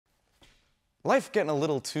Life getting a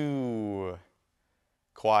little too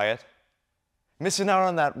quiet? Missing out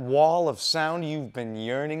on that wall of sound you've been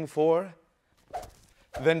yearning for?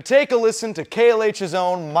 Then take a listen to KLH's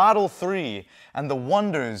own Model 3 and the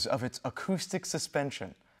wonders of its acoustic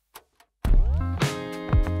suspension.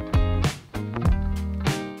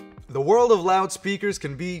 The world of loudspeakers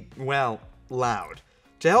can be, well, loud.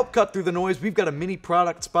 To help cut through the noise, we've got a mini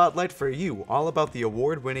product spotlight for you, all about the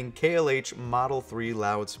award-winning KLH Model 3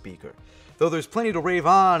 loudspeaker. Though there's plenty to rave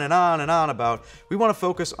on and on and on about, we want to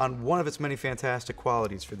focus on one of its many fantastic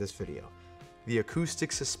qualities for this video: the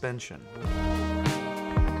acoustic suspension.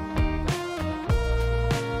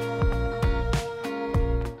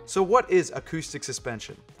 So what is acoustic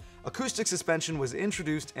suspension? Acoustic suspension was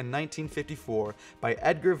introduced in 1954 by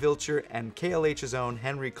Edgar Vilcher and KLH's own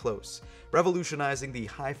Henry Close, revolutionizing the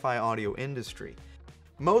hi-fi audio industry.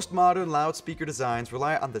 Most modern loudspeaker designs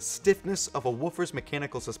rely on the stiffness of a woofer's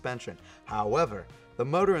mechanical suspension. However, the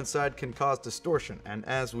motor inside can cause distortion, and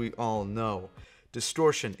as we all know,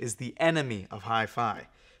 distortion is the enemy of hi-fi.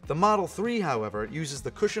 The Model 3, however, uses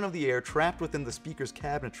the cushion of the air trapped within the speaker's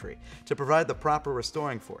cabinetry to provide the proper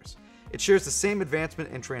restoring force. It shares the same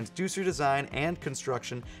advancement in transducer design and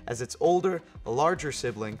construction as its older, larger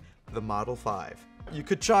sibling, the Model 5. You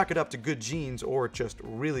could chalk it up to good genes or just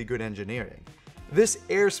really good engineering. This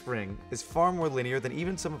air spring is far more linear than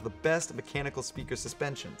even some of the best mechanical speaker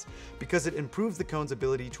suspensions because it improves the cone's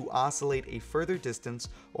ability to oscillate a further distance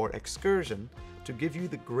or excursion to give you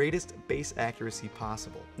the greatest bass accuracy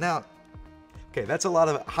possible. Now, okay, that's a lot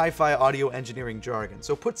of hi-fi audio engineering jargon,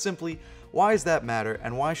 so put simply, why does that matter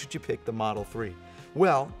and why should you pick the Model 3?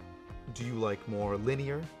 Well, do you like more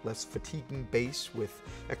linear, less fatiguing bass with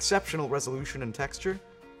exceptional resolution and texture?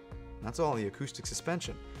 That's all in the acoustic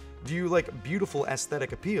suspension. Do you like beautiful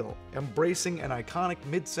aesthetic appeal, embracing an iconic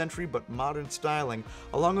mid-century but modern styling,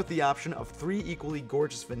 along with the option of 3 equally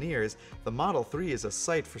gorgeous veneers? The Model 3 is a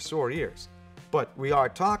sight for sore ears. But we are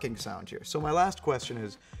talking sound here, so my last question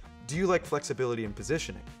is, do you like flexibility in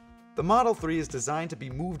positioning? The Model 3 is designed to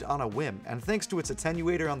be moved on a whim, and thanks to its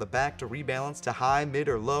attenuator on the back to rebalance to high, mid,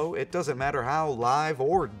 or low, it doesn't matter how live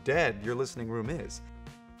or dead your listening room is.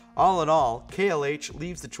 All in all, KLH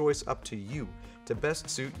leaves the choice up to you to best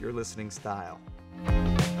suit your listening style.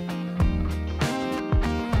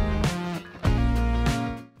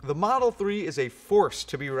 The Model 3 is a force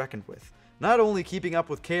to be reckoned with, not only keeping up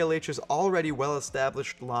with KLH's already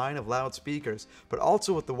well-established line of loudspeakers, but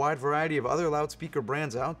also with the wide variety of other loudspeaker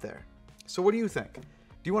brands out there. So what do you think? Do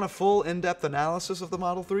you want a full in-depth analysis of the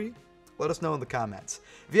Model 3? Let us know in the comments.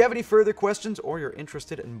 If you have any further questions or you're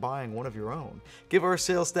interested in buying one of your own, give our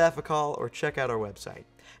sales staff a call or check out our website.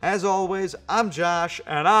 As always, I'm Josh,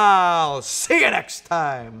 and I'll see you next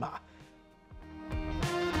time!